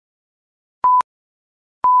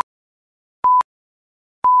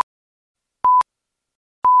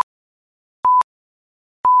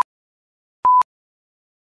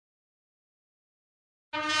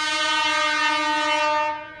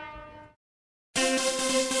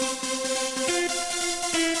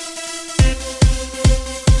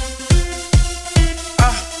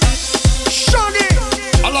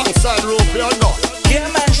and Rupee or not. Yeah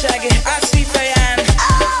man, Shaggy, I see Faye-Ann.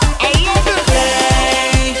 I love it.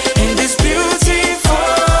 Play in this beautiful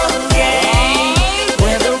game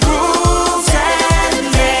where the rules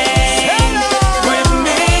and names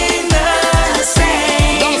remain the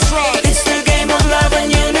same. That's right. It's the game of love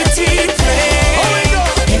and unity.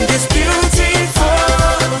 Play in this beautiful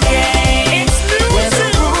game where the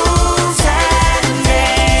rules and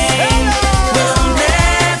names will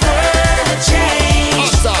never change.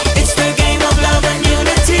 It's the game of love and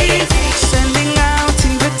unity. Sending out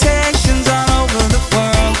invitations all over the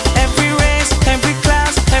world. Every race, every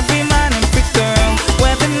class, every man, every girl.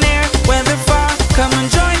 Whether near, whether far, come and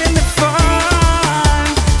join in the fun.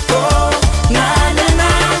 Oh, na na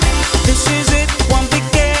na. This is it, one big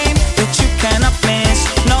game that you cannot miss.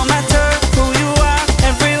 No matter who you are,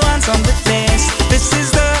 everyone's on the list. This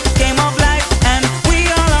is the game of life and we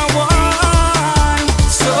all are one.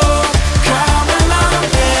 So come along,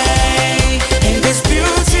 play in this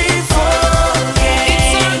beautiful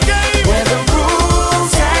game where the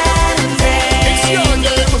rules and names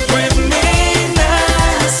remain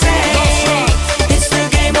the same. It's the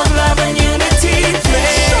game of love and unity.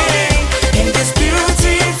 Play in this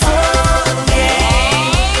beautiful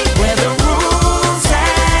game where the rules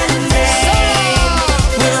and names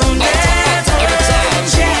will never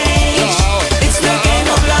change. It's the game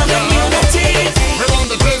of love and unity. We run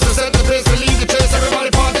the place, we set the pace, we lead the chase, everybody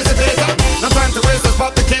participate. No time to waste, let's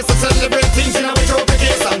pop the case and celebrate things in our trophy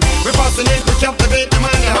case. We fascinate, we captivate the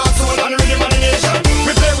mind, the heart, soul, and rhythm and the nation.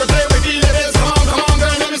 We play, we feel it is. Come on,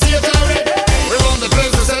 girl, let me see you tonight. We run the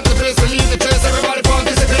place, we set the pace, we lead the chase, everybody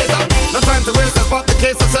participate. No time to waste, let's pop the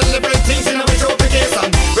case and celebrate things in our trophy case.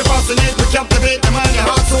 We fascinate, we captivate the mind, the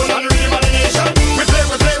heart, soul, and rhythm and the nation. We play,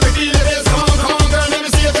 we feel it is. Come on, girl, let me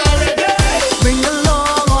see you tonight. Bring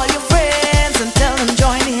along all your friends and tell them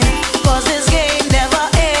join in, 'cause this game never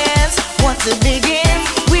ends. Once it begins,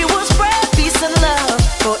 we will spread peace and love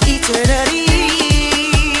for eternity.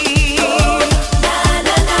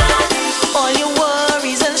 All your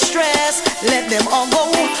worries and stress, let them all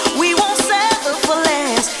go. We won't settle for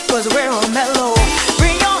less, 'cause we're all mellow.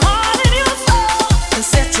 Bring your heart and your soul and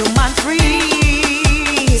set your mind free.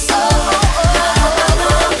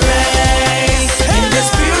 Play in this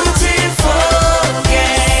beautiful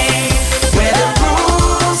game where the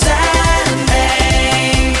rules and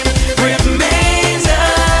names remain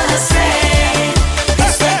the same.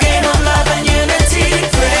 It's the game of love and unity.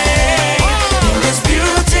 Play in this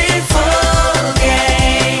beautiful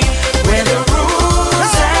game where the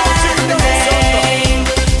rules and names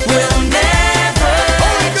will never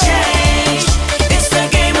change. It's the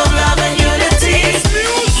game of love and unity.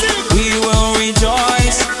 We will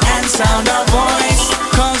rejoice and sound our voice,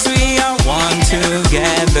 'cause we are one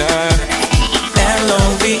together.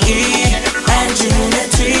 L-O-V-E and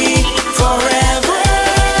unity forever.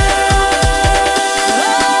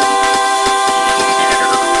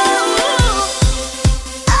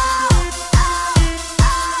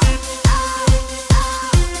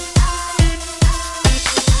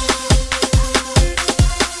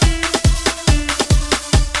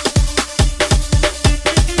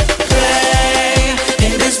 Play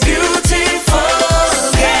in this beautiful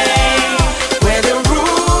game where the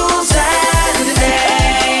rules and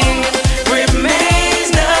names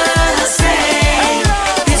remain the same.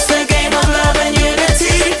 It's the game of love and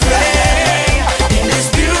unity. Play in this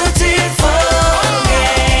beautiful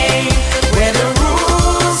game where the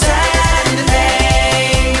rules and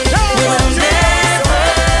names will never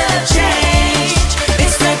change.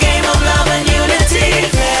 It's the game of love and unity.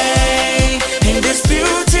 Play in this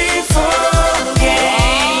beautiful game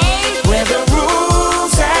where the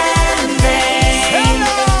rules and names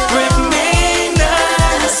remain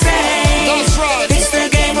the same. That's right. It's the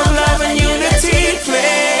game of love and unity.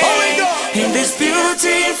 Play in this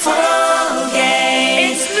beautiful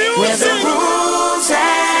game where the rules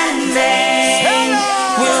and names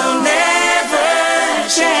will never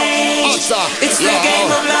change. It's the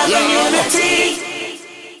game of love and unity.